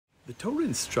The Torah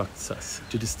instructs us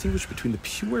to distinguish between the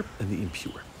pure and the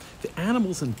impure, the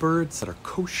animals and birds that are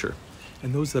kosher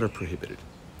and those that are prohibited.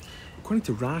 According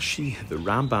to Rashi, the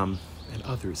Rambam, and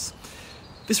others,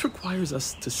 this requires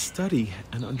us to study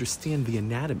and understand the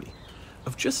anatomy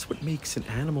of just what makes an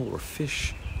animal or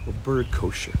fish or bird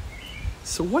kosher.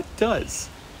 So what does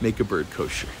make a bird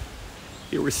kosher?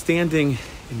 Here we're standing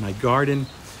in my garden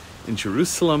in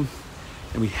Jerusalem,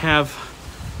 and we have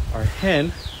our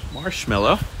hen,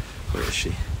 Marshmallow. Where is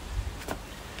she?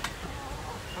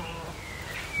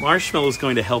 Marshmallow is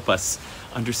going to help us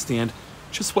understand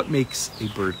just what makes a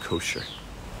bird kosher.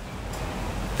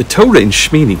 The Torah in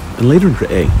Shmini and later in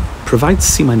Re'eh provides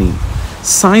simanim,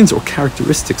 signs or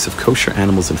characteristics of kosher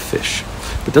animals and fish,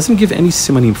 but doesn't give any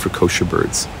simanim for kosher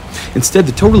birds. Instead,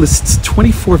 the Torah lists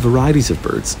 24 varieties of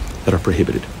birds that are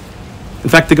prohibited. In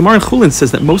fact, the Gemara in Chulin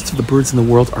says that most of the birds in the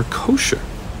world are kosher.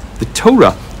 The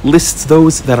Torah lists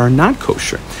those that are not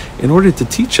kosher in order to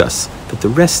teach us that the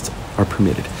rest are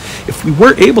permitted. If we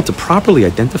were able to properly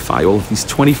identify all of these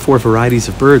 24 varieties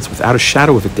of birds without a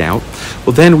shadow of a doubt,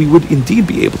 well then we would indeed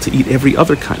be able to eat every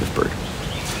other kind of bird.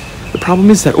 The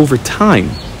problem is that over time,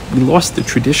 we lost the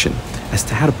tradition as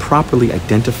to how to properly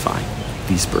identify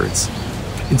these birds.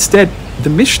 Instead, the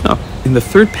Mishnah in the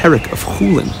third parak of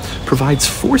Chulin provides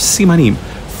 4 simanim,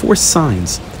 4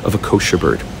 signs of a kosher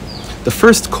bird. The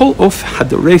first, kol of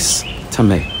hadores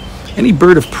tameh. Any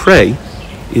bird of prey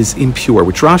is impure,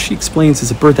 which Rashi explains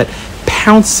is a bird that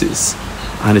pounces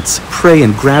on its prey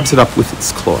and grabs it up with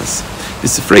its claws.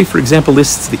 This phrase, for example,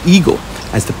 lists the eagle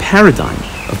as the paradigm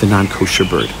of the non-kosher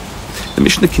bird. The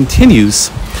Mishnah continues,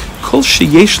 kol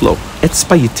sheyeshlo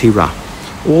etzba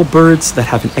yitera. All birds that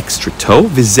have an extra toe,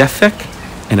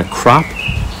 vizefek, and a crop,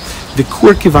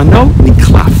 vikur kivano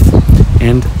niklaf,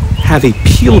 and have a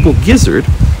peelable gizzard.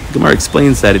 Gemara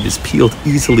explains that it is peeled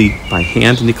easily by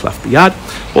hand, niklaf biyad.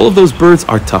 All of those birds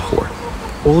are tahor.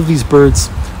 All of these birds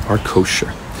are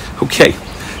kosher. Okay,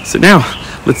 so now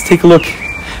let's take a look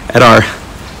at our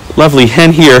lovely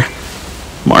hen here,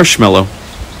 Marshmallow,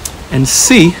 and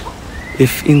see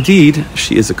if indeed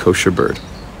she is a kosher bird.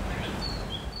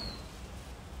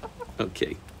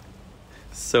 Okay,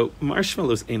 so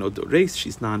Marshmallow's enodores,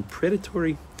 she's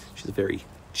non-predatory, she's a very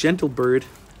gentle bird.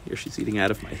 Here she's eating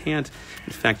out of my hand.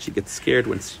 In fact, she gets scared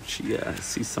when she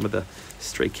sees some of the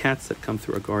stray cats that come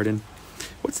through our garden.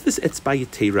 What's this etzba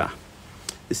yitera,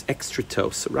 this extra toe?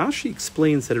 So Rashi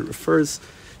explains that it refers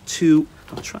to,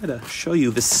 I'll try to show you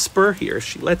this spur here,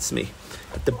 she lets me,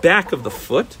 at the back of the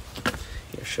foot.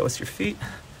 Here, show us your feet.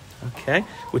 Okay,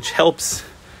 which helps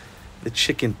the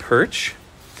chicken perch.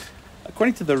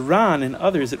 According to the Ran and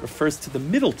others, it refers to the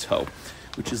middle toe,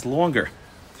 which is longer.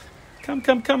 Come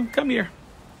here.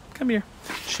 Come here.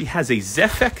 She has a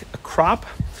zefek, a crop,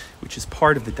 which is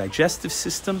part of the digestive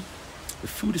system. The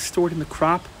food is stored in the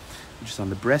crop, which is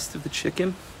on the breast of the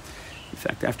chicken. In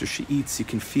fact, after she eats, you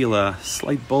can feel a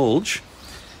slight bulge.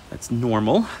 That's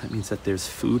normal. That means that there's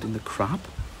food in the crop.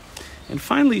 And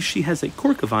finally, she has a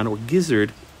korkavan, or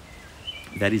gizzard,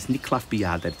 that is niklaf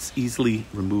biyad, that's easily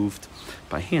removed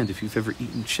by hand. If you've ever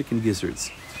eaten chicken gizzards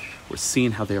or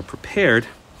seen how they are prepared,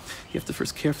 you have to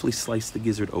first carefully slice the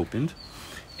gizzard open.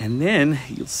 And then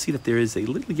you'll see that there is a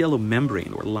little yellow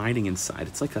membrane or lining inside.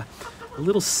 It's like a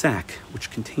little sack which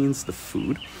contains the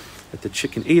food that the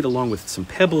chicken ate, along with some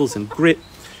pebbles and grit,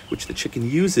 which the chicken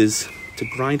uses to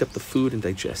grind up the food and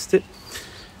digest it.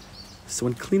 So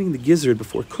when cleaning the gizzard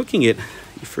before cooking it,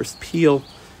 you first peel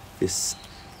this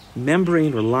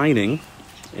membrane or lining,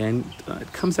 and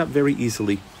it comes out very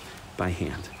easily by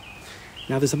hand.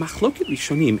 Now there's a machloket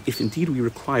rishonim if indeed we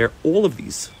require all of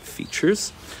these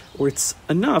features, or it's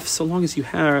enough so long as you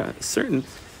are certain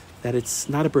that it's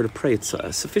not a bird of prey. It's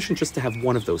sufficient just to have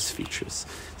one of those features,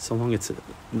 so long it's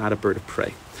not a bird of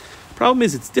prey. The problem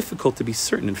is it's difficult to be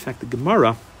certain. In fact, the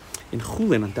Gemara in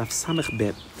Chulin on Daf Samech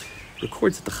Bet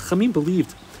records that the Chachamim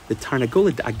believed the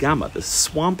Tarnagola d'Agama, the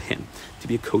swamp hen, to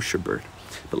be a kosher bird.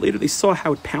 But later they saw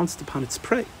how it pounced upon its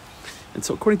prey. And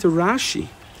so according to Rashi,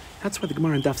 that's why the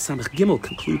Gemara in Daf Samech Gimel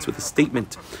concludes with a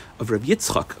statement of Rav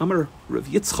Yitzchak. Amar Rav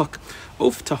Yitzchak,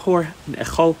 Of tahor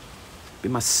ne'echol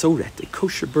b'masoret. A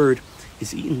kosher bird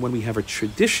is eaten when we have a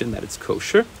tradition that it's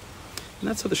kosher. And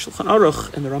that's how the Shulchan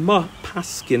Aruch and the Ramah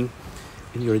paskin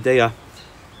in Yeridea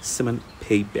Siman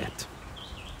Pei Bet.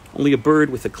 Only a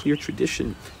bird with a clear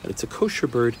tradition that it's a kosher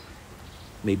bird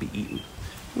may be eaten.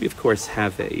 We, of course,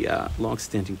 have a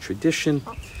long-standing tradition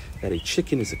that a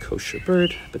chicken is a kosher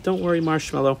bird. But don't worry,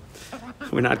 Marshmallow,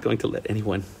 we're not going to let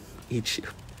anyone eat you.